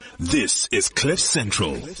This is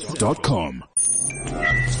CliffCentral.com.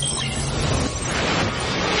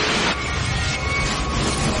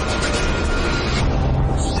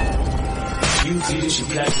 Youth Leadership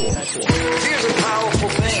Platform. Fear's a powerful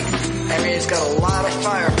thing. I mean, it's got a lot of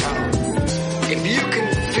firepower. If you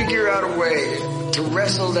can figure out a way to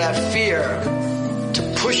wrestle that fear, to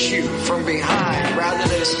push you from behind rather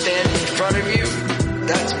than stand in front of you,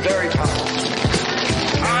 that's very powerful.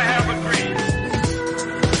 I have agreed.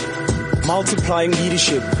 Multiplying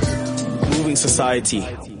leadership, moving society,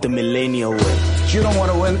 the millennial way. You don't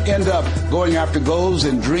want to end up going after goals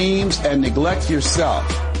and dreams and neglect yourself.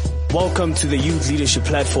 Welcome to the Youth Leadership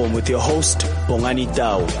Platform with your host, Bongani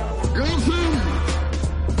Tao. Gotham,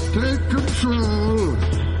 take control.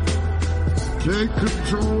 Take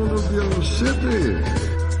control of your city.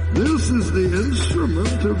 This is the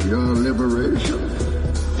instrument of your liberation.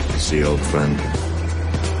 See, old friend,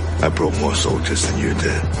 I brought more soldiers than you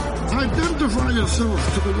did. Identify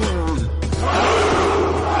yourself to the world.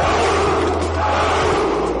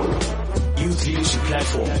 Youth Leadership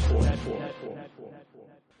Platform.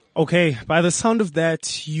 Okay, by the sound of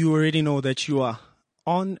that, you already know that you are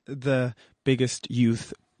on the biggest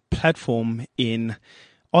youth platform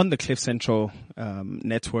on the Cliff Central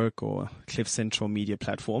network or Cliff Central media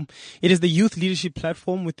platform. It is the Youth Leadership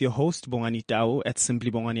Platform with your host, Bongani Tao, at Simply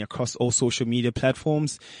Bongani across all social media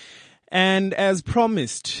platforms. And as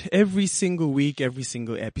promised, every single week, every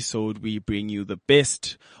single episode, we bring you the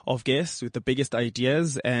best of guests with the biggest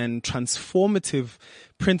ideas and transformative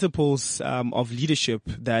principles of leadership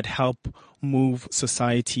that help move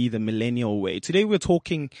society the millennial way. Today we're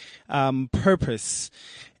talking purpose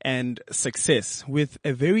and success with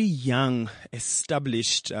a very young,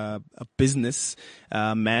 established business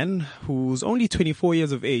man who's only 24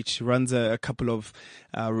 years of age, runs a couple of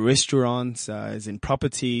restaurants, is in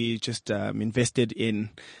property, just invested in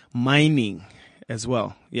mining as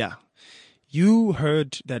well. Yeah, you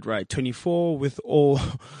heard that right. 24 with all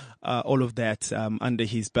of that under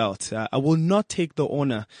his belt. I will not take the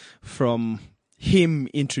honor from him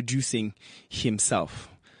introducing himself.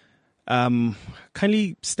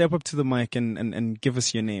 Kindly step up to the mic and give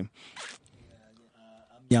us your name.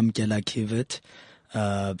 I'm Yamkela Kivit.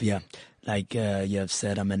 Like you have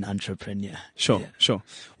said, I'm an entrepreneur. Sure.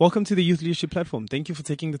 Welcome to the Youth Leadership Platform. Thank you for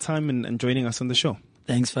taking the time and joining us on the show.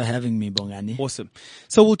 Thanks for having me, Bongani. Awesome.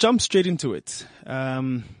 So we'll jump straight into it.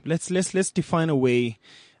 Let's define a way,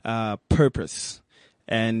 purpose,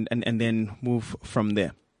 and then move from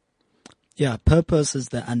there. Yeah, purpose is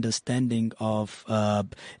the understanding of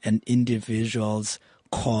an individual's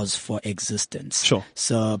cause for existence. Sure.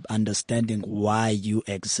 So understanding why you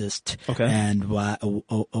exist. Okay. And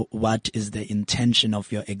what is the intention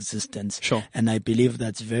of your existence. Sure. And I believe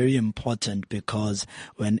that's very important because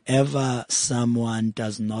whenever someone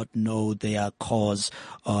does not know their cause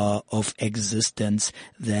of existence,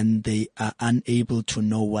 then they are unable to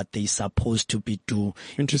know what they're supposed to be doing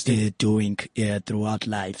throughout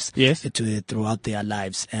lives. Yes. Throughout their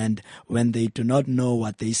lives. And when they do not know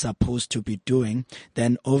what they're supposed to be doing,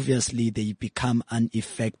 then obviously they become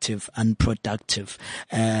ineffective, unproductive.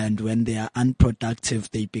 And when they are unproductive,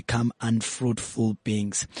 they become unfruitful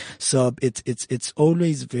beings. So it's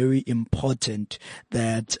always very important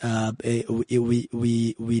that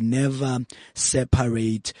we never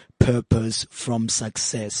separate purpose from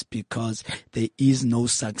success, because there is no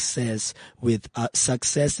success with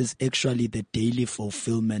success is actually the daily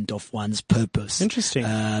fulfillment of one's purpose. Interesting.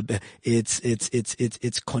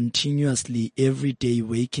 It's continuously every day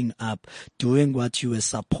waking up, doing what you were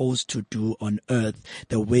supposed to do on earth,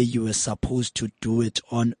 the way you were supposed to do it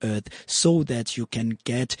on earth, so that you can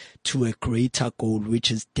get to a greater goal,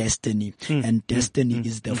 which is destiny. And destiny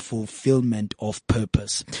is the fulfillment of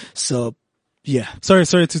purpose. So yeah. Sorry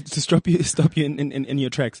to stop you in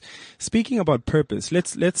your tracks. Speaking about purpose,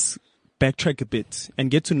 let's backtrack a bit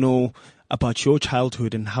and get to know about your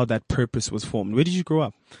childhood and how that purpose was formed. Where did you grow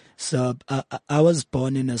up? So I was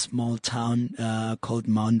born in a small town called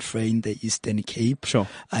Mount Frey in the Eastern Cape. Sure.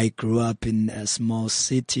 I grew up in a small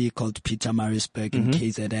city called Pietermaritzburg in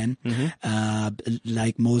KZN.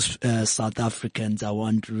 Like most South Africans, I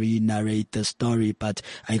won't re-narrate the story, but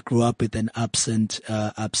I grew up with an absent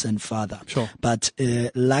father. Sure. But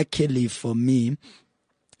luckily for me,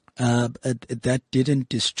 that didn't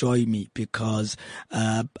destroy me, because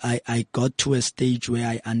I got to a stage where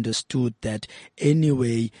I understood that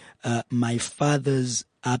anyway, my father's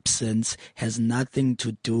absence has nothing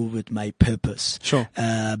to do with my purpose. Sure.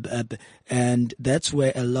 And that's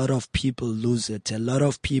where a lot of people lose it. A lot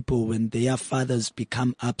of people, when their fathers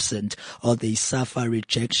become absent or they suffer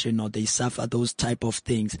rejection or they suffer those type of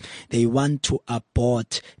things, they want to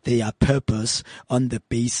abort their purpose on the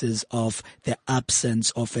basis of the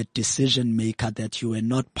absence of a decision maker, that you were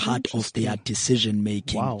not part of their decision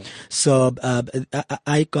making. Wow. So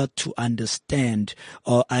I got to understand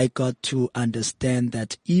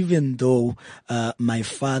that even though my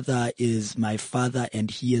father is my father and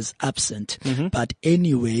he is absent, but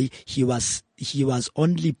anyway, he was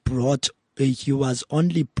only brought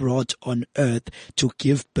on earth to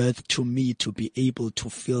give birth to me to be able to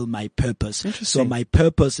fulfill my purpose. So my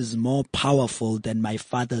purpose is more powerful than my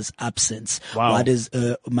father's absence. Wow. What is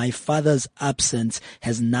my father's absence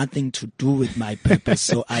has nothing to do with my purpose.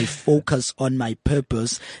 So I focus on my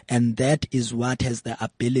purpose, and that is what has the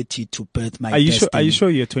ability to birth my destiny. Are you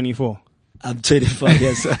sure you're 24? I'm 24,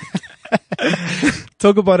 yes.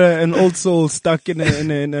 Talk about an old soul stuck in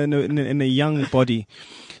a young body.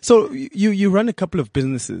 So you run a couple of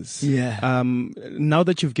businesses. Yeah. Now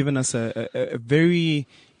that you've given us a very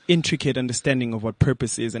intricate understanding of what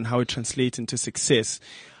purpose is and how it translates into success,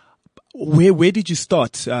 where did you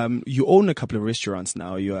start? You own a couple of restaurants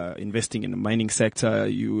now. You are investing in the mining sector.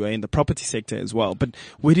 You are in the property sector as well. But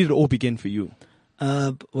where did it all begin for you?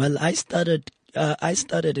 Well, I started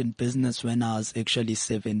in business when I was actually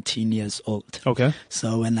 17 years old. Okay.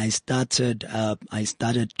 So when I started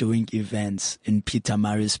doing events in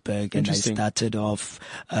Pietermaritzburg, and I started off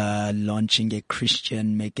launching a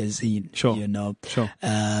Christian magazine. Sure. Sure.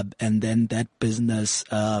 And then that business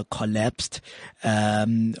collapsed.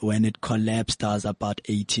 When it collapsed, I was about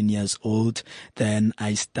 18 years old. Then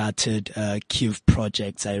I started Kiv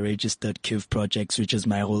Projects. I registered Kiv Projects, which is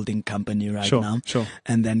my holding company right now. Sure.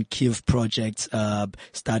 And then Kiv Projects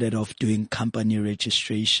started off doing company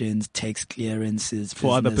registrations, tax clearances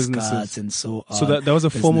for other businesses cards, and so on. So that was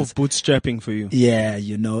a form of bootstrapping for you. Yeah,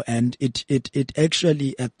 and it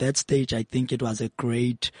actually, at that stage, I think it was a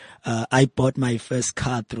great, I bought my first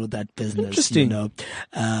car through that business. Interesting.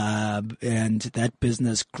 And that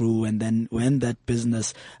business grew, and then when that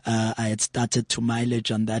business, I had started to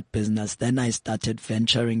mileage on that business, then I started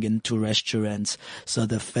venturing into restaurants. So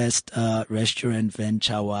the first restaurant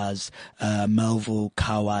venture was Melville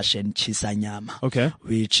Car Wash and Chisanyama. Okay.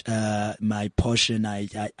 Which my portion I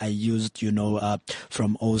used,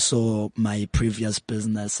 from also my previous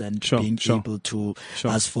business and being able to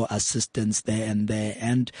ask for assistance there and there.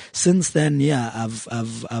 And since then, I've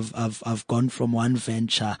gone from one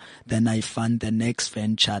venture, then I fund the next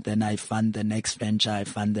venture, then I fund the next venture, I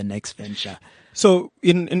fund the next venture. So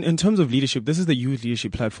in terms of leadership, this is the Youth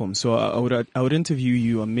Leadership Platform. So I would interview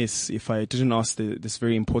you amiss if I didn't ask this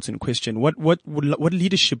very important question. What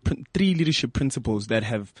three leadership principles that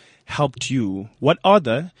have helped you? What are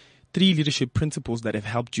the three leadership principles that have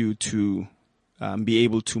helped you to be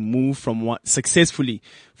able to move successfully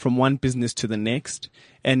from one business to the next,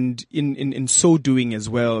 and in so doing as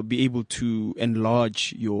well, be able to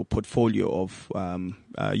enlarge your portfolio of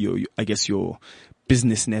your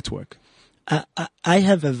business network? I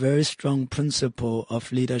have a very strong principle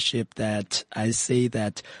of leadership that I say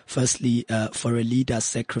that, firstly, for a leader,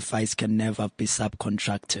 sacrifice can never be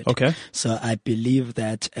subcontracted. Okay. So I believe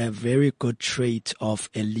that a very good trait of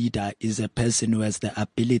a leader is a person who has the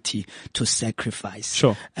ability to sacrifice.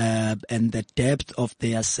 Sure. And the depth of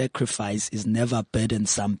their sacrifice is never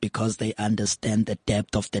burdensome because they understand the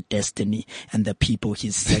depth of the destiny and the people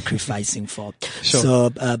he's sacrificing for. Sure.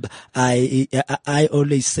 So I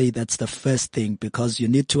always say that's the first thing, because you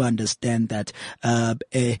need to understand that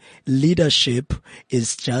a leadership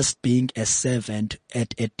is just being a servant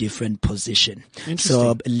at a different position.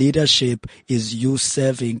 So leadership is you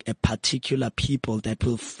serving a particular people that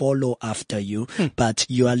will follow after you, but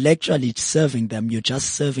you are literally serving them. You're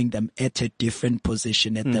just serving them at a different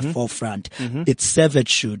position at the forefront. It's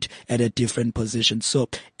servitude at a different position. So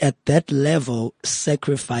at that level,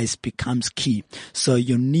 sacrifice becomes key. So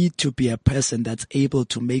you need to be a person that's able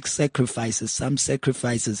to make sacrifices, some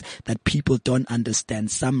sacrifices that people don't understand,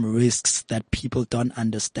 some risks that people don't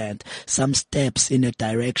understand, some steps in a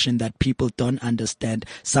direction that people don't understand,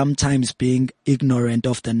 sometimes being ignorant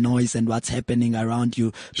of the noise and what's happening around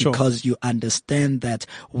you, because you understand that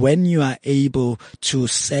when you are able to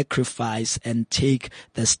sacrifice and take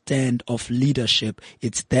the stand of leadership,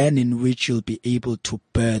 it's then in which you'll be able to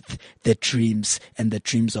birth the dreams and the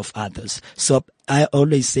dreams of others. So I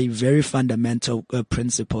always say, very fundamental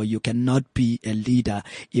principle, you cannot be a leader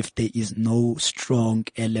if there is no strong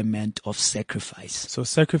element of sacrifice. So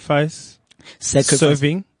sacrifice,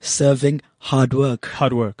 Serving, hard work.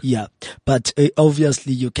 Hard work. Yeah. But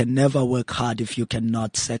obviously you can never work hard if you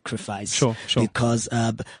cannot sacrifice. Sure. Because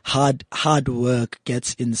hard work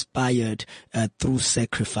gets inspired through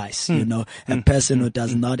sacrifice. You know, a person who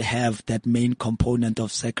does not have that main component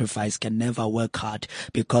of sacrifice can never work hard,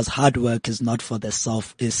 because hard work is not for the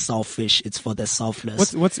is selfish. It's for the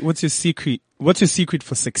selfless. What's your secret? What's your secret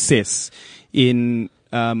for success in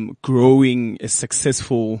growing a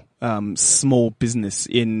successful small business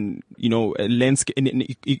in a landscape, in an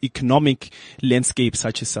economic landscape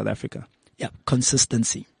such as South Africa? Yeah,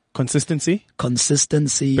 consistency. Consistency.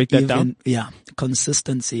 Break that down. Yeah,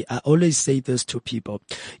 consistency. I always say this to people.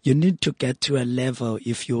 You need to get to a level,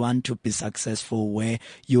 if you want to be successful, where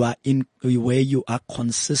you are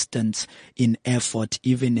consistent in effort,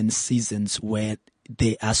 even in seasons where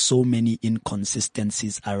there are so many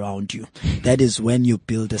inconsistencies around you. That is when you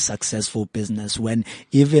build a successful business.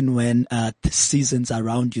 Even when the seasons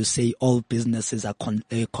around you say all businesses are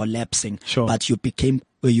collapsing, sure, but you become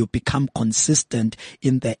consistent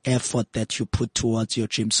in the effort that you put towards your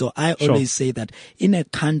dream. So I always say that in a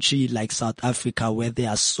country like South Africa, where there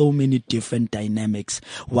are so many different dynamics,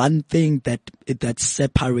 one thing that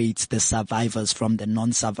separates the survivors from the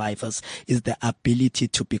non-survivors is the ability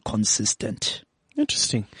to be consistent.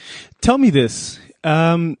 Interesting. Tell me this.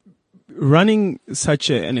 Running such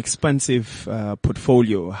an expensive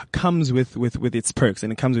portfolio comes with its perks,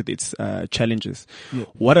 and it comes with its challenges. Yeah.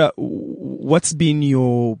 What's been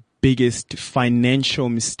your biggest financial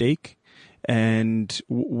mistake, and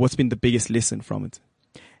what's been the biggest lesson from it?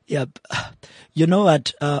 Yeah, you know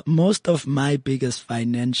what? Most of my biggest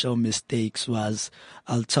financial mistakes was,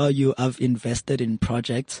 I'll tell you, I've invested in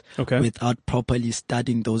projects without properly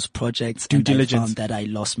studying those projects. Due diligence. I found that I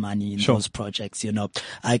lost money in those projects. You know,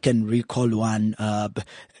 I can recall one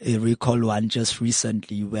just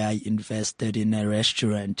recently where I invested in a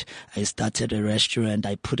restaurant. I started a restaurant.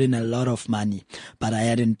 I put in a lot of money, but I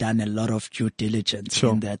hadn't done a lot of due diligence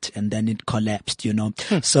in that, and then it collapsed. You know,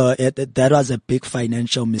 so that was a big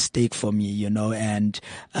financial mistake for me. You know, and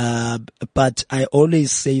but I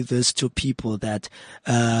always say this to people, that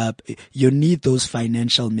you need those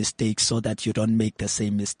financial mistakes so that you don't make the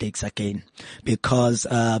same mistakes again, because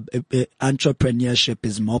entrepreneurship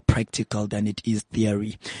is more practical than it is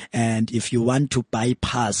theory. And if you want to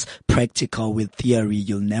bypass practical with theory,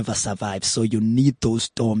 you'll never survive. So you need those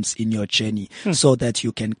storms in your journey so that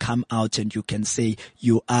you can come out and you can say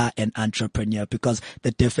you are an entrepreneur, because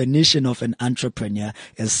the definition of an entrepreneur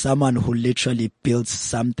is someone who literally builds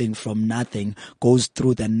something from nothing, goes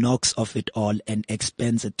through the knocks of it all, and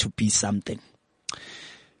expands it to be something.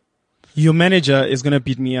 Your manager is going to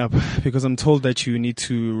beat me up because I'm told that you need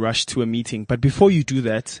to rush to a meeting. But before you do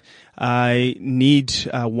that, I need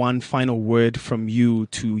one final word from you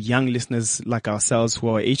to young listeners like ourselves who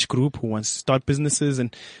are age group, who want to start businesses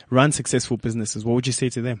and run successful businesses. What would you say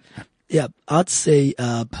to them? Yeah, I'd say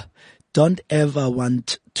don't ever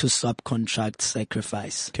want to subcontract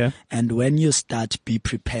sacrifice. Okay. And when you start, be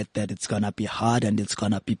prepared that it's going to be hard and it's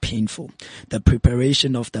going to be painful. The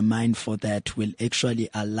preparation of the mind for that will actually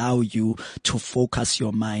allow you to focus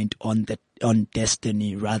your mind on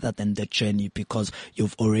destiny rather than the journey, because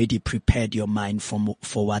you've already prepared your mind for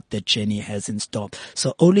what the journey has in store.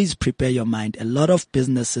 So always prepare your mind. A lot of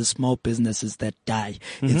businesses, small businesses that die,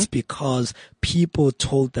 it's because people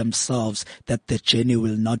told themselves that the journey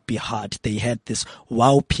will not be hard. They had this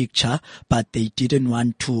wow picture, but they didn't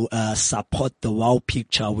want to support the wow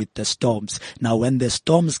picture with the storms. Now, when the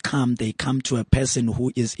storms come, they come to a person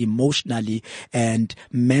who is emotionally and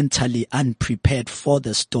mentally unprepared for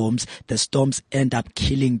the storms. The storms end up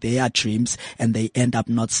killing their dreams and they end up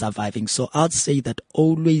not surviving. So I'd say that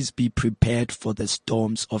always be prepared for the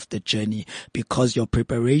storms of the journey, because your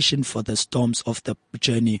preparation for the storms of the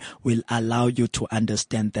journey will allow you to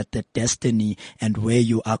understand that the destiny and where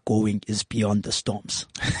you are going is beyond the storms.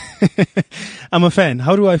 I'm a fan.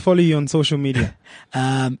 How do I follow you on social media?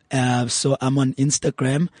 So I'm on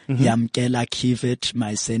Instagram, Yamkela Kivit,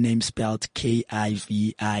 my surname spelled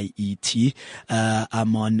Kiviet.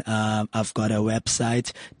 I've got a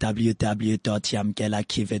website,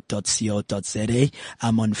 www.yamkelakivit.co.za.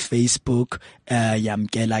 I'm on Facebook,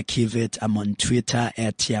 Yamkela Kivit. I'm on Twitter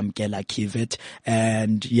 @Yamkela Kivit.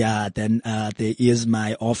 And then there is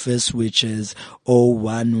my office, which is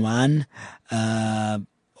 011,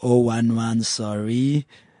 sorry.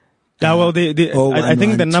 Well, I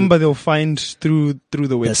think the number they'll find through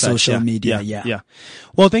the website. The social media, yeah.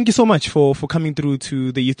 Well, thank you so much for coming through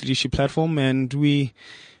to the Youth Leadership Platform, and we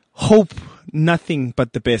hope nothing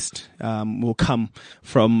but the best will come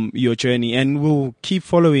from your journey, and we'll keep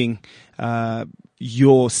following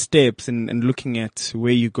your steps and looking at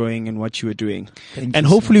where you're going and what you are doing. Thank And you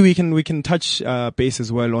hopefully so we can touch base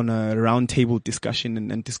as well on a roundtable discussion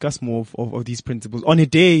and discuss more of these principles on a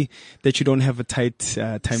day that you don't have a tight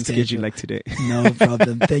time schedule like today. No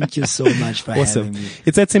problem. Thank you so much for having me.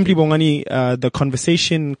 It's at Simply Bongani. The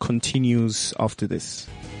conversation continues after this.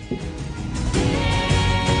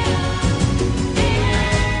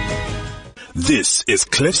 This is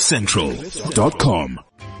CliffCentral.com.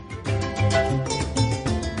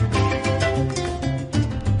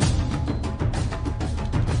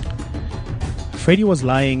 Freddie was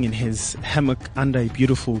lying in his hammock under a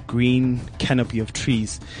beautiful green canopy of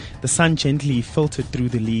trees. The sun gently filtered through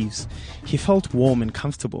the leaves. He felt warm and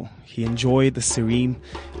comfortable. He enjoyed the serene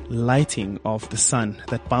lighting of the sun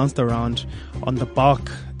that bounced around on the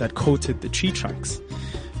bark that coated the tree trunks.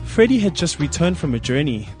 Freddie had just returned from a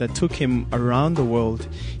journey that took him around the world.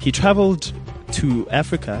 He traveled to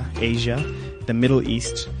Africa, Asia, the Middle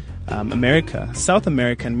East, America, South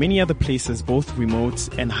America, and many other places, both remote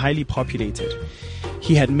and highly populated.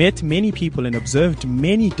 He had met many people and observed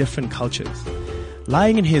many different cultures.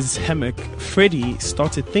 Lying in his hammock, Freddie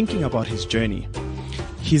started thinking about his journey.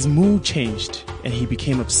 His mood changed and he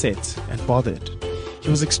became upset and bothered. He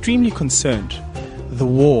was extremely concerned. The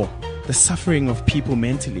war, the suffering of people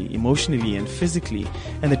mentally, emotionally, and physically,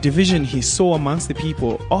 and the division he saw amongst the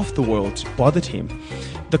people of the world bothered him.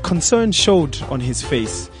 The concern showed on his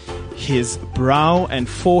face. His brow and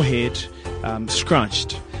forehead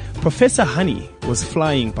scrunched. Professor Honey was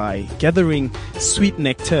flying by, gathering sweet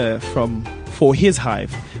nectar for his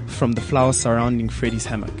hive from the flowers surrounding Freddie's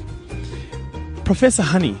hammock. Professor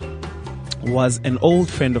Honey was an old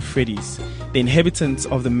friend of Freddie's. The inhabitants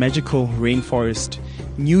of the magical rainforest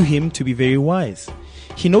knew him to be very wise.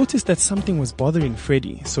 He noticed that something was bothering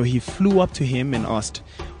Freddie, so he flew up to him and asked,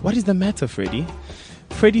 "What is the matter, Freddie?"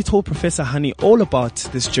 Freddie told Professor Honey all about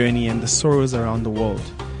this journey and the sorrows around the world.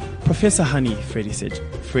 "Professor Honey," said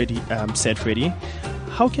Freddie,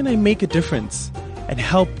 "how can I make a difference and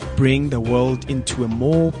help bring the world into a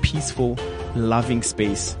more peaceful, loving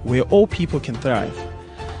space where all people can thrive?"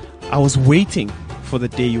 "I was waiting for the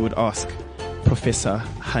day you would ask," Professor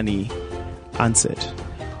Honey answered.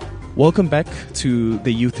 Welcome back to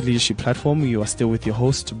the Youth Leadership Platform. You are still with your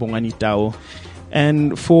host, Bongani Tao.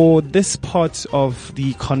 And for this part of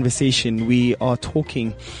the conversation, we are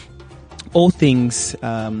talking all things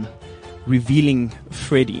revealing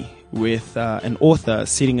Freddie with an author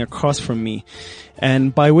sitting across from me.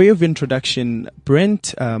 And by way of introduction,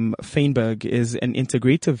 Brent Feinberg is an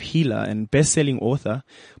integrative healer and best-selling author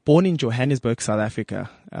born in Johannesburg, South Africa.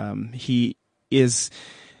 He is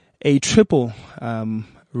a triple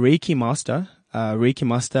Reiki master,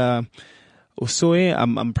 Osoe.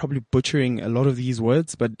 I'm probably butchering a lot of these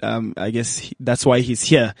words, but I guess that's why he's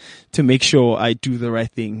here, to make sure I do the right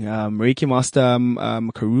thing. Reiki Master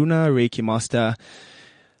Karuna, Reiki Master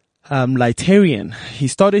Lightarian. He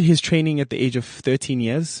started his training at the age of 13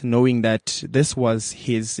 years, knowing that this was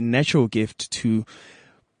his natural gift to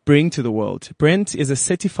bring to the world. Brent is a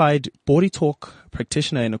certified body talk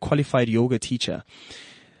practitioner and a qualified yoga teacher.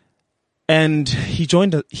 And he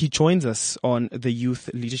joins us on the Youth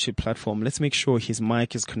Leadership Platform. Let's make sure his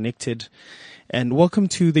mic is connected. And welcome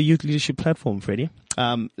to the Youth Leadership Platform, Freddie.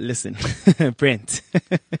 Listen, Brent,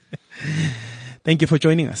 thank you for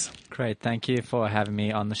joining us. Great. Thank you for having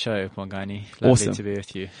me on the show, Bongani. Lovely Awesome to be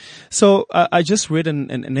with you. So I just read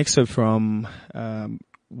an excerpt from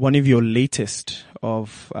one of your latest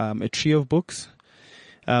of a trio of books,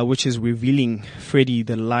 which is revealing Freddie,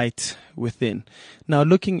 the light within. Now,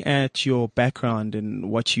 looking at your background and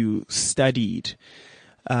what you studied,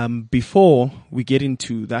 before we get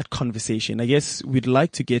into that conversation, I guess we'd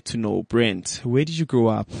like to get to know Brent. Where did you grow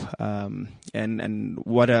up? And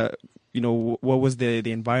what was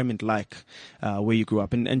the environment like, where you grew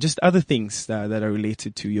up, and just other things that are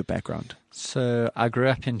related to your background? So I grew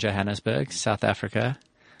up in Johannesburg, South Africa.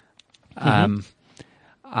 Mm-hmm.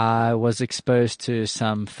 I was exposed to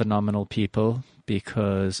some phenomenal people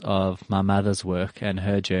because of my mother's work and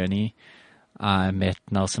her journey. I met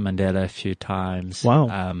Nelson Mandela a few times.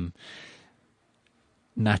 Wow.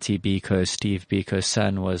 Nati Biko, Steve Biko's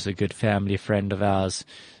son, was a good family friend of ours.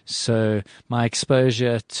 So my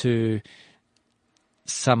exposure to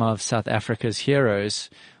some of South Africa's heroes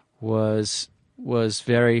was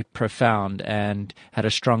very profound and had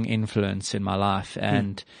a strong influence in my life.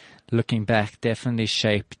 And looking back, definitely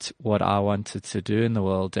shaped what I wanted to do in the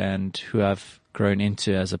world and who I've grown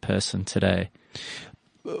into as a person today.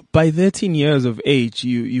 By 13 years of age,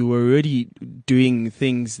 you were already doing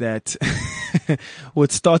things that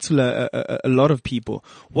would startle a lot of people.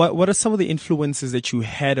 What are some of the influences that you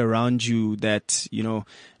had around you that,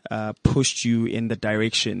 pushed you in the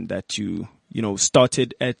direction that you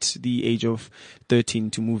started at the age of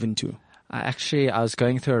 13 to move into? I was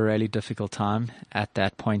going through a really difficult time at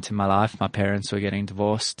that point in my life. My parents were getting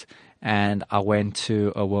divorced, and I went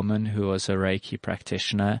to a woman who was a Reiki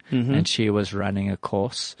practitioner, and she was running a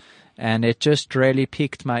course, and it just really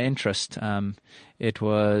piqued my interest. It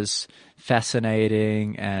was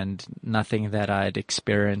fascinating and nothing that I'd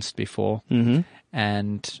experienced before.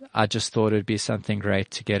 And I just thought it'd be something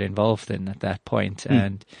great to get involved in at that point.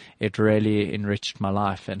 And it really enriched my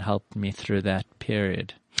life and helped me through that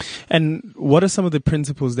period. And what are some of the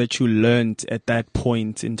principles that you learned at that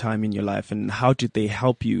point in time in your life, and how did they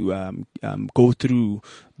help you go through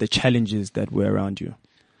the challenges that were around you?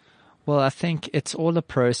 Well, I think it's all a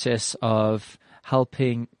process of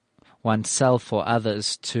helping oneself or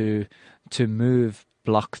others to move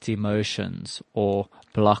blocked emotions or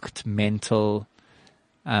blocked mental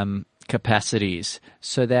capacities,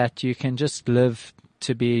 so that you can just live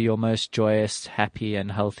to be your most joyous, happy,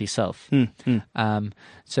 and healthy self.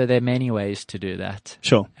 So there are many ways to do that.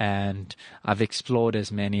 Sure. And I've explored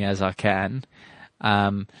as many as I can.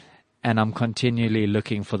 And I'm continually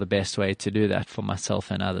looking for the best way to do that for myself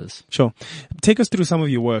and others. Sure. Take us through some of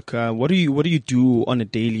your work. What do you do on a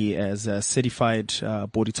daily as a certified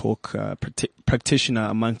body talk practitioner,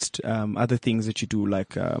 amongst other things that you do,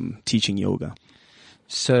 like teaching yoga?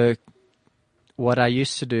 So what I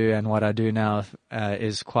used to do and what I do now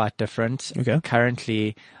is quite different. Okay.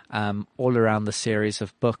 Currently, all around the series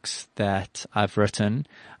of books that I've written,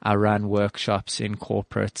 I run workshops in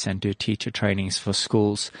corporates and do teacher trainings for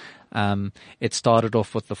schools. It started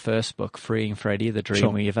off with the first book, Freeing Freddy, the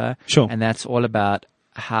Dreamweaver. Sure. And that's all about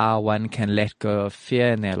how one can let go of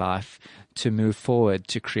fear in their life to move forward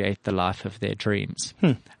to create the life of their dreams.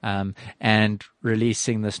 And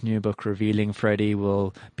releasing this new book, Revealing Freddy,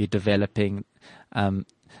 will be developing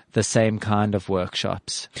the same kind of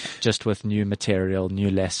workshops, just with new material, new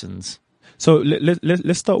lessons. So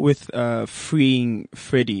let's start with Freeing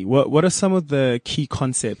Freddy. What are some of the key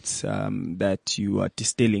concepts that you are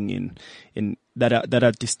distilling that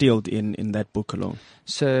are distilled in that book alone?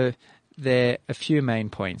 So there are a few main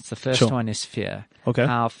points. The first one is fear. Okay.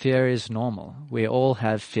 How fear is normal. We all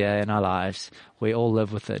have fear in our lives. We all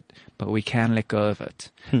live with it, but we can let go of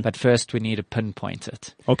it. But first we need to pinpoint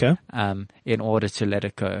it. Okay. In order to let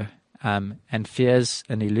it go. And fear's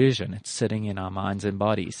an illusion. It's sitting in our minds and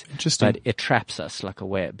bodies. Interesting. But it traps us like a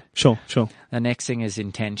web. Sure. The next thing is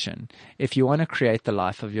intention. If you want to create the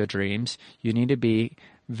life of your dreams, you need to be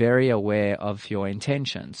very aware of your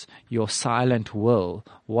intentions, your silent will.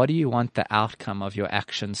 What do you want the outcome of your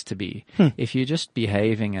actions to be? If you're just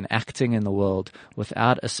behaving and acting in the world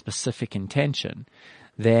without a specific intention,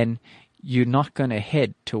 then you're not going to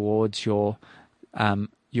head towards your own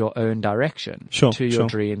direction, to your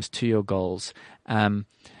dreams, to your goals.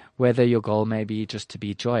 Whether your goal may be just to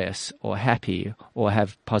be joyous or happy or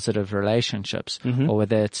have positive relationships, or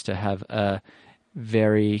whether it's to have a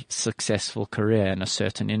very successful career in a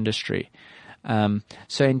certain industry.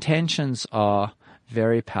 So intentions are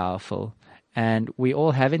very powerful, and we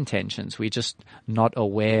all have intentions. We're just not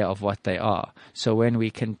aware of what they are. So when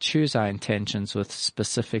we can choose our intentions with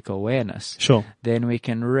specific awareness, then we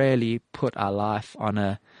can really put our life on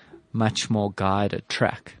a much more guided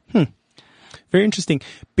track. Very interesting.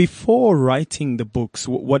 Before writing the books,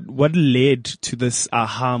 what led to this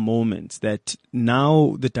aha moment that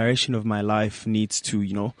now the direction of my life needs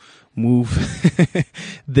to, move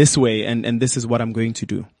this way, and this is what I'm going to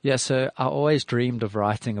do? Yeah, so I always dreamed of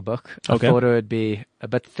writing a book. Okay. I thought it would be a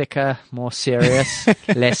bit thicker, more serious,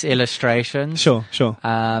 less illustrations. Sure.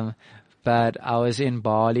 But I was in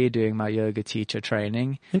Bali doing my yoga teacher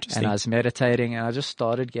training, and I was meditating, and I just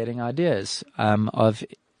started getting ideas of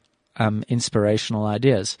inspirational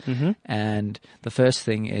ideas. And the first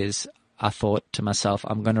thing is, I thought to myself,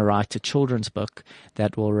 I'm going to write a children's book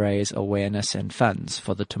that will raise awareness and funds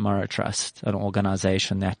for the Tomorrow Trust, an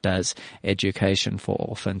organization that does education for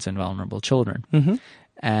orphans and vulnerable children.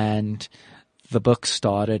 And the book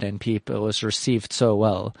started, and it was received so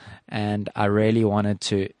well, and I really wanted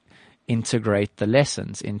to integrate the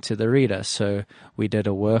lessons into the reader. So we did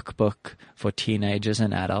a workbook for teenagers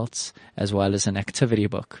and adults, as well as an activity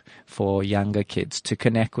book for younger kids to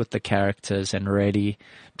connect with the characters and really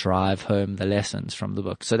drive home the lessons from the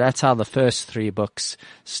book. So that's how the first 3 books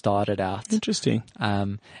started out. Interesting.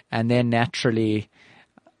 And then naturally,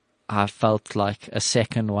 I felt like a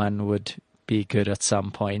second one would be good at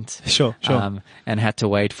some point. Sure. And had to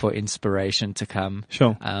wait for inspiration to come.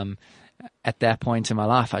 Sure. At that point in my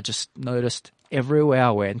life, I just noticed everywhere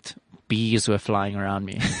I went, bees were flying around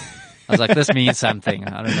me. I was like, this means something.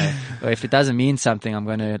 I don't know. Or if it doesn't mean something, I'm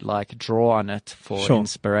going to like draw on it for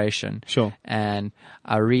inspiration. Sure. And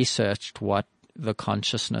I researched what the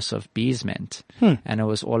consciousness of bees meant. And it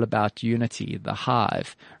was all about unity, the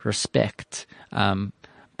hive, respect,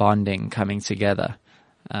 bonding, coming together.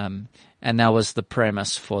 And that was the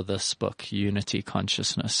premise for this book, Unity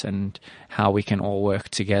Consciousness, and how we can all work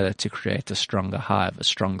together to create a stronger hive, a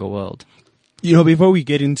stronger world. You know, before we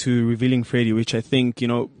get into Revealing Freddie, which I think, you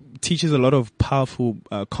know, teaches a lot of powerful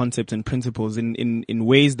concepts and principles in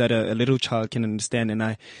ways that a little child can understand.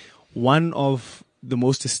 And one of the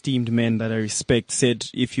most esteemed men that I respect said,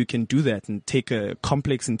 if you can do that and take a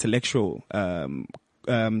complex intellectual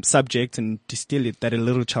subject and distill it that a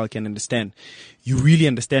little child can understand, you really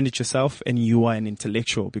understand it yourself and you are an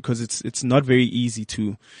intellectual, because it's not very easy to,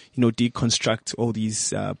 you know, deconstruct all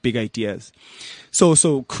these big ideas. So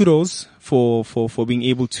kudos for being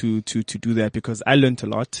able to do that, because I learned a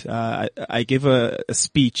lot. I gave a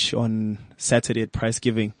speech on Saturday at Prize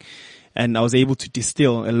Giving, and I was able to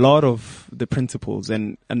distill a lot of the principles,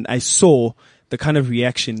 and I saw the kind of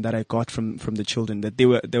reaction that I got from the children, that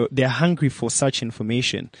they're hungry for such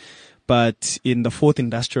information. But in the fourth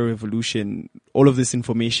industrial revolution, all of this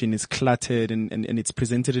information is cluttered and it's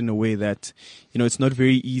presented in a way that, you know, it's not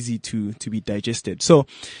very easy to be digested. So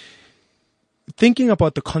thinking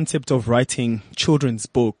about the concept of writing children's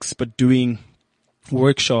books, but doing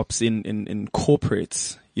workshops in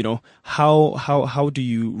corporates, you know, how do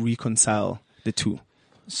you reconcile the two?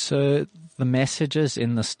 So the messages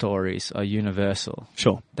in the stories are universal.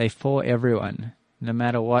 Sure. They're for everyone, no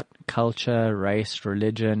matter what culture, race,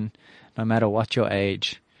 religion, no matter what your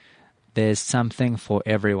age. There's something for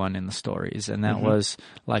everyone in the stories. And that was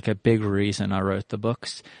like a big reason I wrote the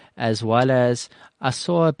books, as well as I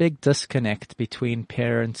saw a big disconnect between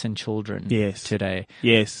parents and children today.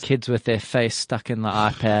 Yes. Kids with their face stuck in the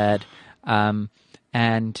iPad,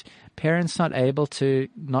 and parents not able to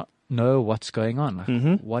not know what's going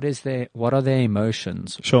on. What are their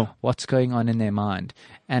emotions? Sure. What's going on in their mind?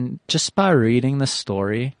 And just by reading the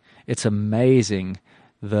story, it's amazing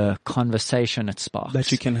the conversation it sparks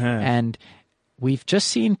that you can have. And we've just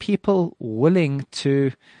seen people willing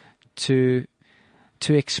to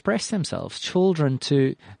express themselves, children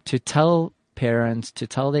to tell parents, to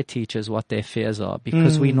tell their teachers what their fears are,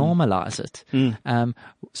 because we normalize it.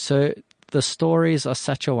 So the stories are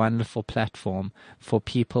such a wonderful platform for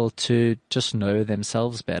people to just know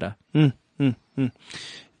themselves better.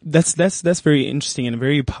 That's very interesting and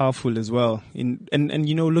very powerful as well. And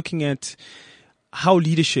you know, looking at how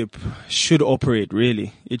leadership should operate,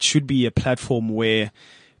 really, it should be a platform where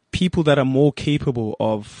people that are more capable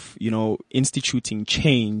of, you know, instituting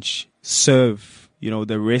change serve, you know,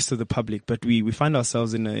 the rest of the public. But we find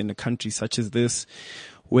ourselves in a country such as this,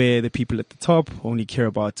 where the people at the top only care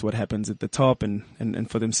about what happens at the top and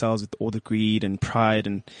for themselves, with all the greed and pride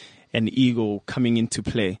and ego coming into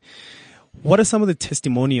play. What are some of the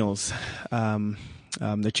testimonials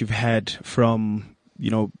that you've had from,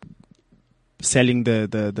 you know, selling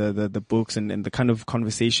the books and the kind of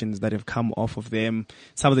conversations that have come off of them,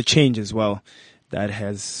 some of the change as well that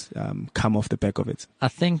has come off the back of it? I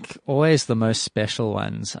think always the most special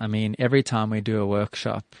ones. I mean, every time we do a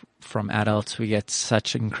workshop from adults, we get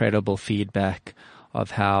such incredible feedback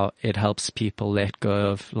of how it helps people let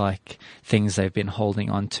go of like things they've been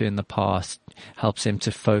holding on to in the past, helps them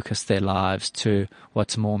to focus their lives to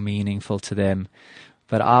what's more meaningful to them.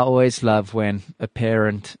 But I always love when a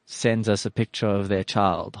parent sends us a picture of their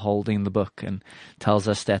child holding the book and tells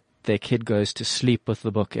us that their kid goes to sleep with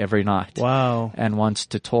the book every night. Wow. And wants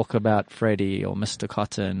to talk about Freddie or Mr.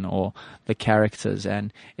 Cotton or the characters,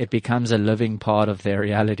 and it becomes a living part of their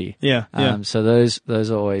reality. Yeah. So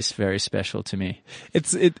those are always very special to me.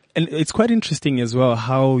 And it's quite interesting as well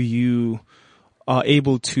how you are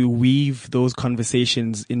able to weave those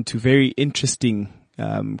conversations into very interesting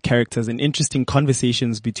characters and interesting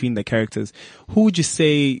conversations between the characters. Who would you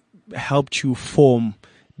say helped you form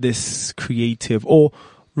this creative, or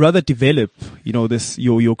rather develop, you know, this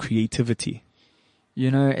your creativity? You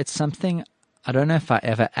know, it's something I don't know if I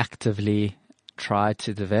ever actively tried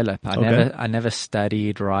to develop. I never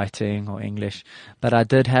studied writing or English, but I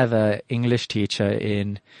did have a English teacher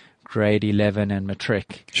in grade 11 and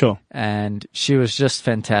matric. Sure. And she was just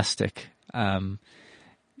fantastic.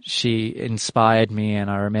 She inspired me, and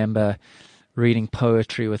I remember reading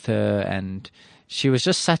poetry with her, and she was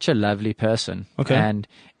just such a lovely person. Okay. And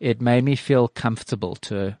it made me feel comfortable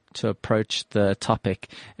to approach the topic.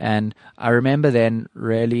 And I remember then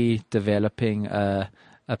really developing a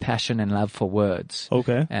passion and love for words.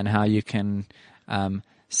 Okay. And how you can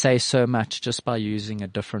say so much just by using a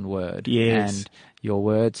different word. Yes. And your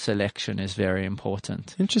word selection is very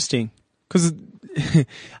important. Interesting. Because,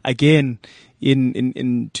 again,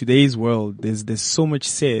 in today's world, there's so much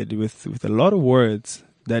said with a lot of words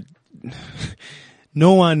that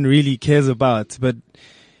no one really cares about, but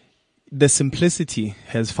the simplicity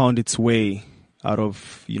has found its way out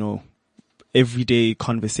of, everyday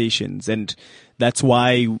conversations. And that's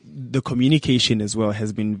why the communication as well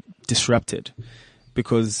has been disrupted,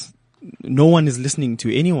 because no one is listening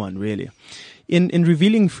to anyone really. In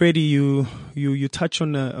revealing Freddie, you touch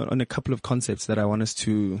on a couple of concepts that I want us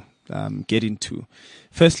to get into.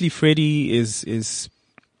 Firstly, Freddie is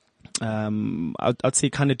I'd say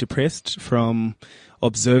kind of depressed from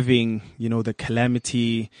observing, the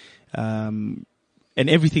calamity, and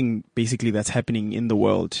everything basically that's happening in the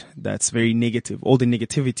world that's very negative, all the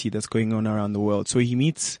negativity that's going on around the world. So he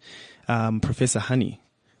meets Professor Honey,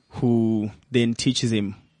 who then teaches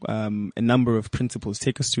him a number of principles.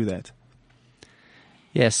 Take us through that.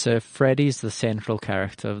 Yes, so Freddie's the central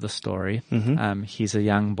character of the story. Mm-hmm. He's a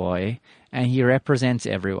young boy, and he represents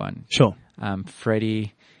everyone. Sure.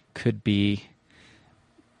 Freddie could be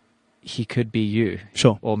you,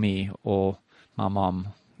 sure, or me, or my mom,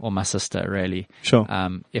 or my sister, really. Sure.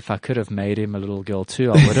 If I could have made him a little girl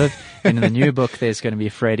too, I would have. In the new book, there's going to be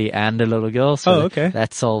Freddie and a little girl, so okay.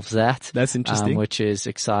 that solves that. That's interesting. Which is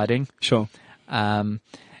exciting. Sure. And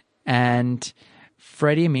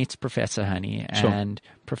Freddie meets Professor Honey, and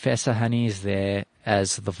sure. Professor Honey is there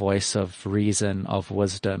as the voice of reason, of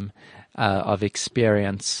wisdom, of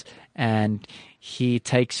experience, and he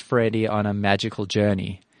takes Freddie on a magical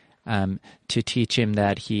journey to teach him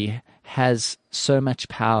that he has so much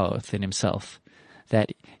power within himself,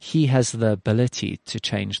 that he has the ability to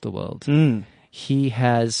change the world. He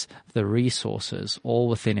has the resources all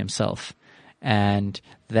within himself, and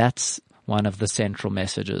that's one of the central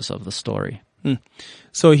messages of the story.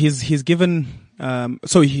 So he's given,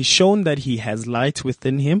 so he's shown that he has light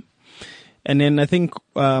within him. And then I think,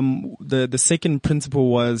 the second principle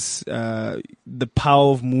was, the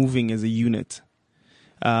power of moving as a unit,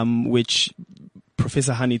 which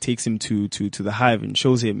Professor Honey takes him to the hive and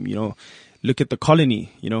shows him, look at the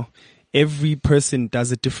colony, every person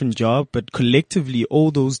does a different job, but collectively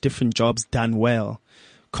all those different jobs done well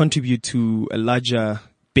contribute to a larger,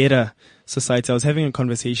 better society. I was having a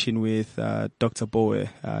conversation with Dr. Bowe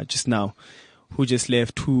just now, who just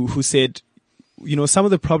left, who said, some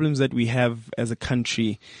of the problems that we have as a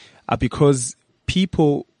country are because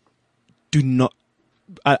people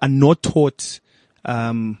are not taught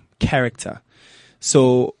character.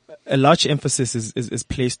 So a large emphasis is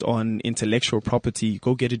placed on intellectual property.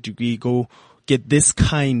 Go get a degree, go get this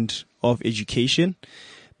kind of education,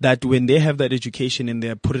 that when they have that education and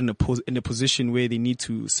they're put in a position where they need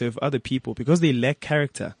to serve other people, because they lack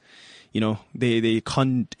character, they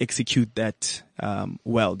can't execute that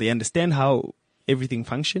well. They understand how everything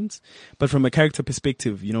functions, but from a character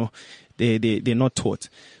perspective, they're not taught.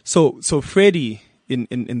 So Freddie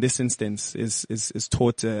in this instance is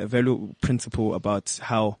taught a valuable principle about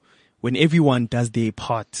how when everyone does their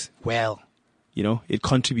part well, it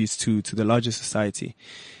contributes to the larger society.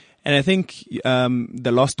 And I think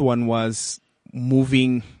the last one was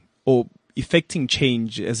moving or effecting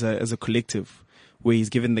change as a collective, where he's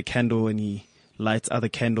given the candle and he lights other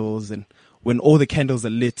candles, and when all the candles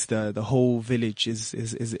are lit, the whole village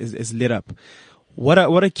is lit up. What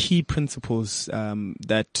are key principles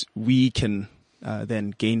that we can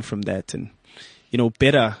then gain from that and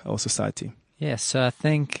better our society? Yes, so I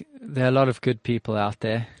think there are a lot of good people out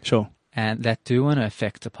there. Sure. And that do want to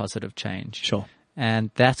affect a positive change. Sure.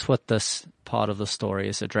 And that's what this part of the story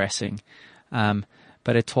is addressing.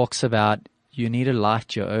 But it talks about you need to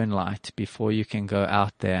light your own light before you can go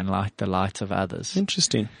out there and light the light of others.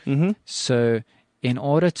 Interesting. Mm-hmm. So in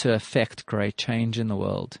order to affect great change in the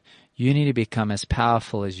world, you need to become as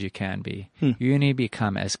powerful as you can be. You need to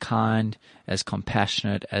become as kind, as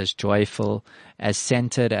compassionate, as joyful, as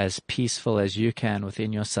centered, as peaceful as you can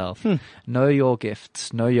within yourself. Know your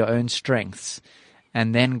gifts, know your own strengths,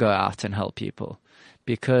 and then go out and help people.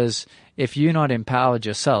 Because if you're not empowered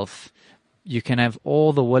yourself, you can have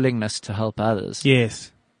all the willingness to help others.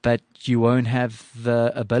 Yes. But you won't have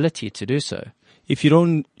the ability to do so. If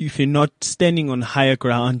you're not standing on higher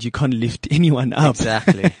ground, you can't lift anyone up.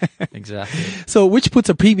 Exactly. So, which puts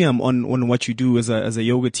a premium on what you do as a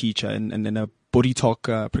yoga teacher and a body talk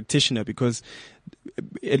practitioner, because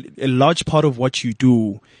a large part of what you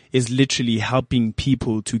do is literally helping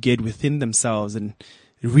people to get within themselves and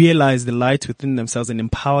realize the light within themselves and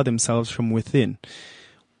empower themselves from within.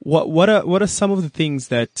 What are some of the things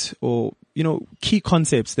that, or key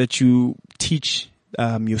concepts that you teach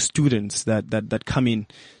your students that come in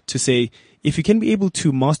to say, if you can be able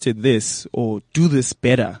to master this or do this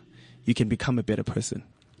better, you can become a better person?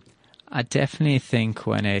 I definitely think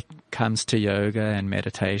when it comes to yoga and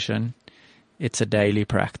meditation, it's a daily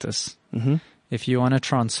practice. Mm-hmm. If you want to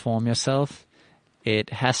transform yourself, it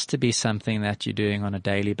has to be something that you're doing on a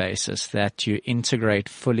daily basis, that you integrate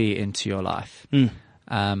fully into your life.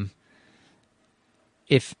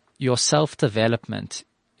 If your self-development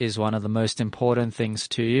is one of the most important things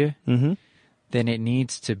to you, Mm-hmm. then it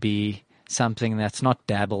needs to be something that's not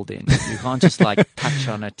dabbled in. You can't just like touch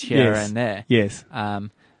on it here Yes. and there. Yes.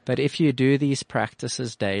 But if you do these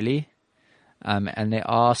practices daily, and there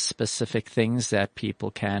are specific things that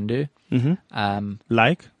people can do. Mm-hmm.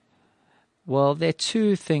 Like? Well, there are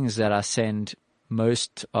two things that I send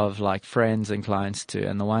most of like friends and clients to,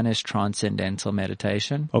 and the one is transcendental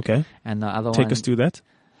meditation. Okay. And the other Take one, us through that.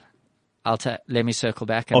 let me circle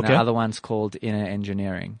back, and Okay. the other one's called inner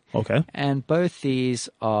engineering. Okay. And both these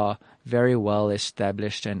are very well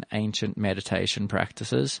established and ancient meditation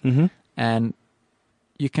practices. Mm-hmm. And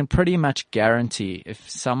you can pretty much guarantee if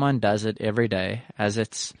someone does it every day as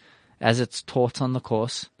it's taught on the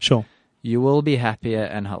course, Sure. you will be happier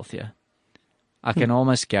and healthier. I can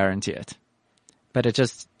almost guarantee it. But it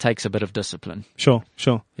just takes a bit of discipline. Sure.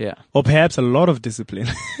 Yeah. Or perhaps a lot of discipline.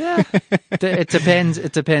 Yeah. It depends.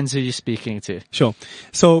 It depends who you're speaking to. Sure.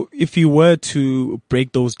 So if you were to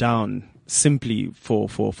break those down simply for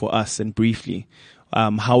us and briefly,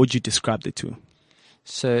 how would you describe the two?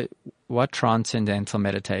 So what transcendental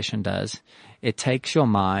meditation does, it takes your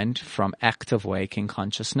mind from active waking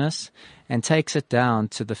consciousness and takes it down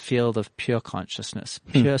to the field of pure consciousness,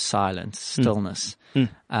 pure silence, stillness.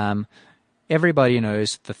 Everybody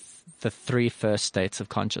knows the three first states of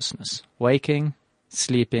consciousness: waking,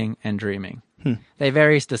 sleeping, and dreaming. They're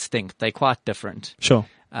very distinct. They're quite different. Sure.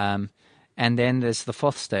 And then there's the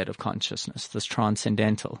fourth state of consciousness, this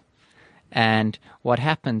transcendental. And what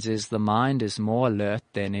happens is the mind is more alert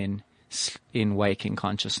than in waking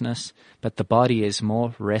consciousness, but the body is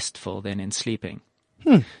more restful than in sleeping.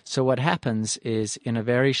 So what happens is in a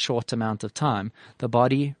very short amount of time, the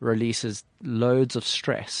body releases loads of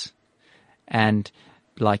stress and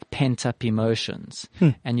like pent-up emotions,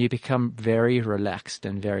 and you become very relaxed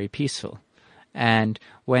and very peaceful. And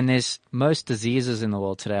when there's most diseases in the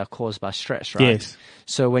world today are caused by stress, right? Yes.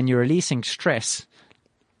 So when you're releasing stress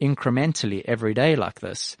incrementally every day like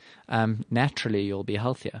this, naturally you'll be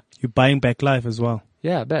healthier. You're buying back life as well.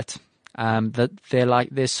 Yeah, I bet.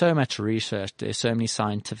 There's so much research, there's so many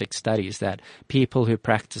scientific studies that people who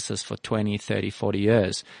practice this for 20, 30, 40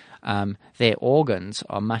 years, their organs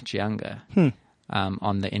are much younger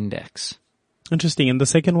on the index. Interesting. And the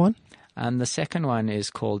second one? The second one is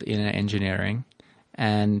called inner engineering,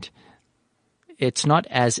 and it's not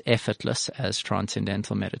as effortless as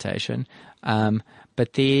transcendental meditation,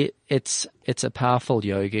 but it's a powerful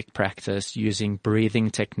yogic practice using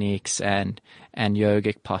breathing techniques and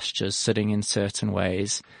yogic postures, sitting in certain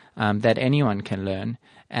ways that anyone can learn,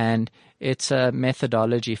 and it's a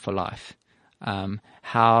methodology for life.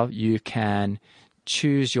 How you can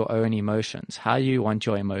choose your own emotions, how you want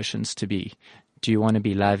your emotions to be. Do you want to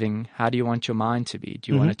be loving? How do you want your mind to be?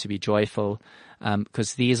 Do you want it to be joyful?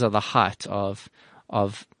 Because these are the height of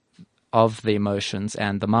the emotions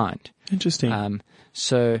and the mind. Interesting.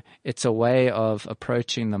 So it's a way of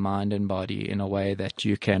approaching the mind and body in a way that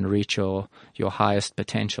you can reach your highest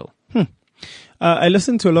potential. I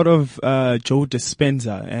listen to a lot of Joe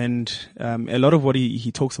Dispenza, and a lot of what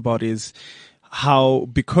he talks about is how,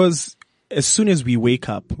 because as soon as we wake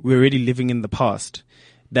up, we're already living in the past,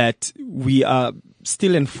 that we are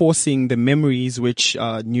still enforcing the memories which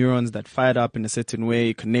are neurons that fired up in a certain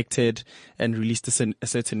way, connected, and released a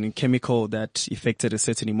certain chemical that affected a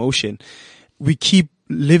certain emotion. We keep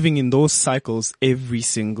living in those cycles every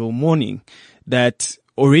single morning, that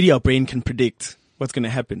already our brain can predict what's going to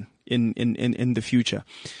happen in the future.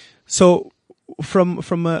 So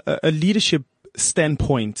from a leadership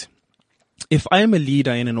standpoint, if I am a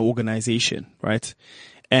leader in an organization, right,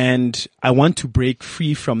 and I want to break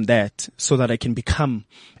free from that so that I can become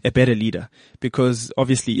a better leader, because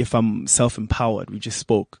obviously if I'm self-empowered, we just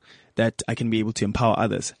spoke, that I can be able to empower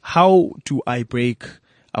others. How do I break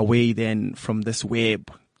away then from this web?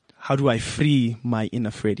 How do I free my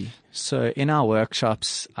inner Freddy? So in our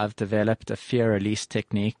workshops, I've developed a fear release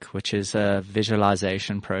technique, which is a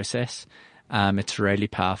visualization process. It's really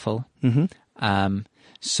powerful.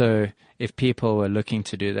 So if people were looking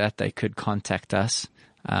to do that, they could contact us.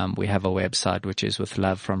 We have a website, which is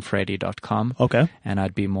withlovefromfreddy.com. Okay. And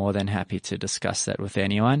I'd be more than happy to discuss that with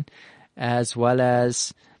anyone, as well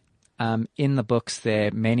as in the books, there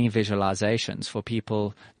are many visualizations for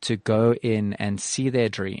people to go in and see their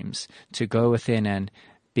dreams, to go within and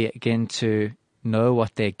begin to know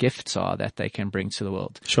what their gifts are that they can bring to the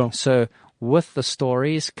world. Sure. So with the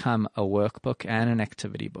stories come a workbook and an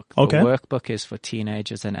activity book. Okay. The workbook is for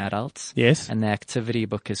teenagers and adults. Yes. And the activity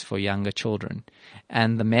book is for younger children.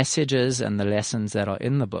 And the messages and the lessons that are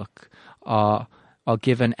in the book are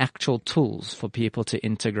given actual tools for people to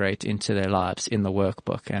integrate into their lives in the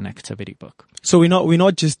workbook and activity book. So we're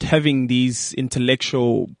not just having these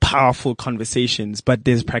intellectual, powerful conversations, but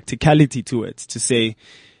there's practicality to it to say,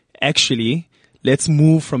 actually, let's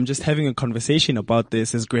move from just having a conversation about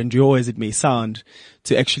this, as grandeur as it may sound,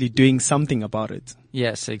 to actually doing something about it.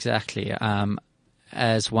 Yes, exactly.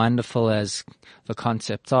 As wonderful as the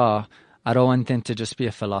concepts are, I don't want them to just be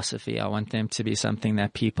a philosophy. I want them to be something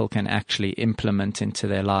that people can actually implement into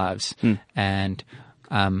their lives and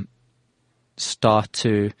start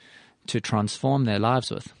to transform their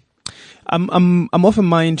lives with. I'm of a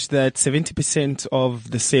mind that 70%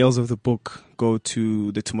 of the sales of the book go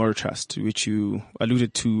to the Tomorrow Trust, which you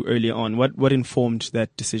alluded to earlier on. What informed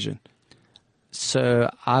that decision?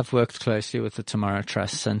 So I've worked closely with the Tomorrow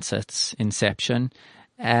Trust since its inception,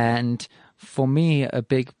 and for me, a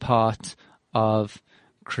big part of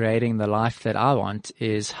creating the life that I want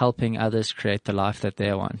is helping others create the life that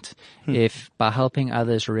they want. If by helping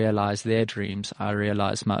others realize their dreams, I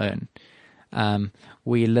realize my own.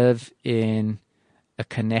 We live in a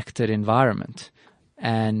connected environment,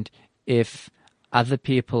 and if other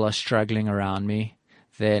people are struggling around me,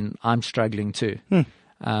 then I'm struggling too.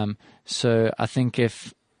 So I think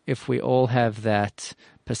if we all have that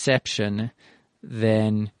perception,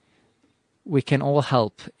 then we can all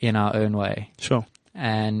help in our own way. Sure.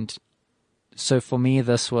 And so for me,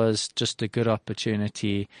 this was just a good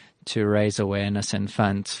opportunity to raise awareness and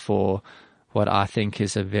funds for what I think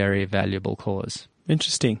is a very valuable cause.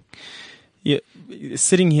 Interesting. Yeah,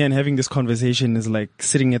 sitting here and having this conversation is like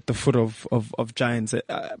sitting at the foot of giants.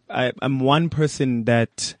 I'm one person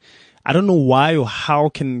that I don't know why or how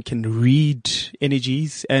can read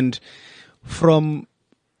energies, and from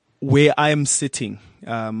where I am sitting,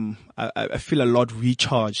 I feel a lot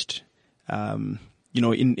recharged, in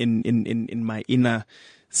my inner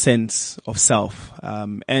sense of self.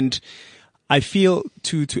 And I feel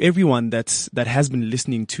to everyone that has been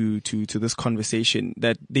listening to this conversation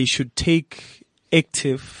that they should take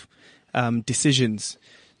active, decisions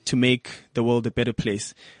to make the world a better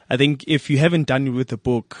place. I think if you haven't done it with the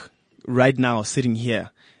book right now, sitting here,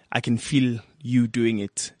 I can feel you doing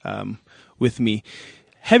it, with me.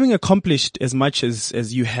 Having accomplished as much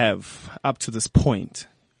as you have up to this point,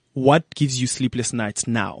 what gives you sleepless nights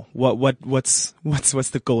now? What's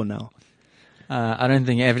the goal now? I don't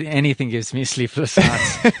think anything gives me sleepless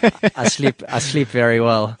nights. I sleep very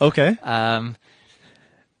well. Okay.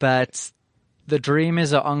 But the dream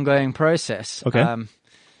is an ongoing process. Okay.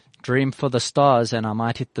 Dream for the stars and I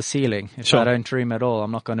might hit the ceiling. If I don't dream at all,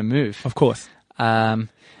 I'm not going to move. Of course.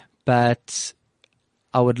 But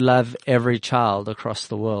I would love every child across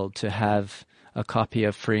the world to have a copy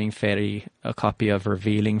of Freeing Freddie, a copy of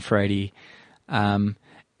Revealing Freddie, and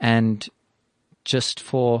just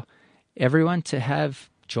for everyone to have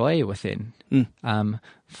joy within,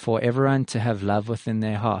 for everyone to have love within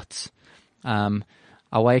their hearts. I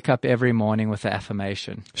wake up every morning with an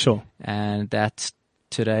affirmation. Sure. And that's,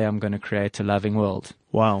 today I'm going to create a loving world.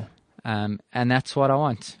 Wow. And that's what I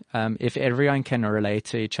want. If everyone can relate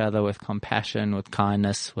to each other with compassion, with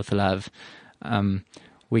kindness, with love,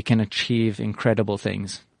 we can achieve incredible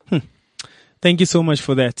things. Thank you so much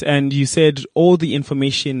for that. And you said all the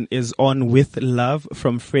information is on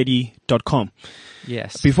withlovefromfreddie.com.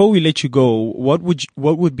 Yes. Before we let you go, what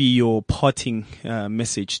would be your parting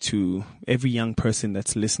message to every young person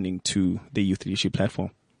that's listening to the Youth Leadership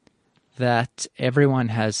Platform? That everyone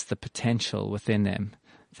has the potential within them,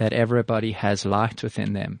 that everybody has light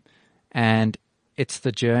within them. And it's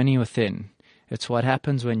the journey within. It's what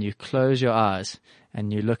happens when you close your eyes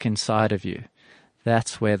and you look inside of you.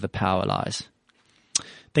 That's where the power lies.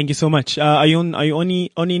 Thank you so much. Are you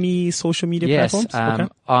on any social media platforms? Yes,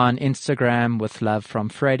 on Instagram with Love from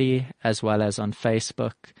Freddie, as well as on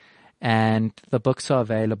Facebook. And the books are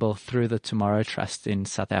available through the Tomorrow Trust in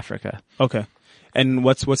South Africa. Okay. And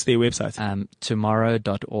what's their website?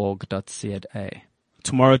 Tomorrow.org.za.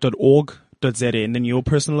 Tomorrow.org.za. And then your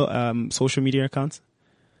personal social media accounts?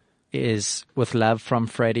 Is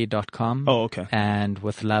withlovefromfreddie.com. Oh, okay. And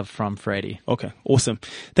with Love from Freddie. Okay, awesome.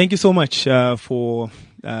 Thank you so much for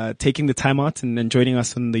taking the time out and joining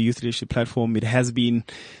us on the Youth Leadership Platform. It has been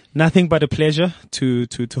nothing but a pleasure to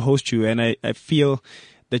host you, and I feel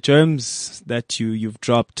the germs that you've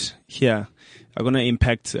dropped here are going to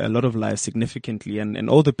impact a lot of lives significantly, and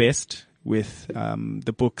all the best with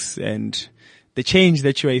the books and the change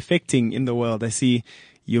that you are effecting in the world. I see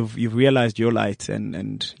you've realized your light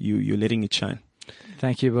and you're letting it shine.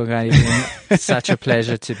 Thank you, Bongani. It's been such a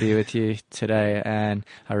pleasure to be with you today, and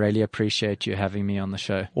I really appreciate you having me on the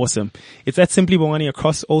show. Awesome. It's at Simply Bongani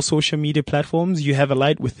across all social media platforms. You have a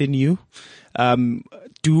light within you.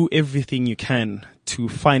 Do everything you can to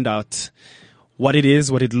find out what it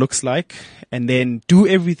is, what it looks like, and then do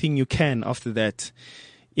everything you can after that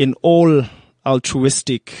in all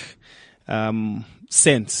altruistic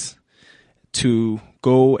sense to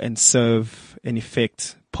go and serve and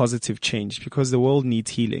effect positive change, because the world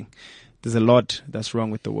needs healing. There's a lot that's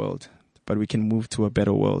wrong with the world, but we can move to a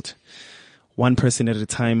better world. One person at a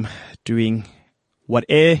time, doing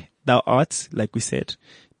whatever thou art, like we said,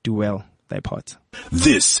 do well thy part.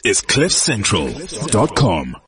 This is CliffCentral.com.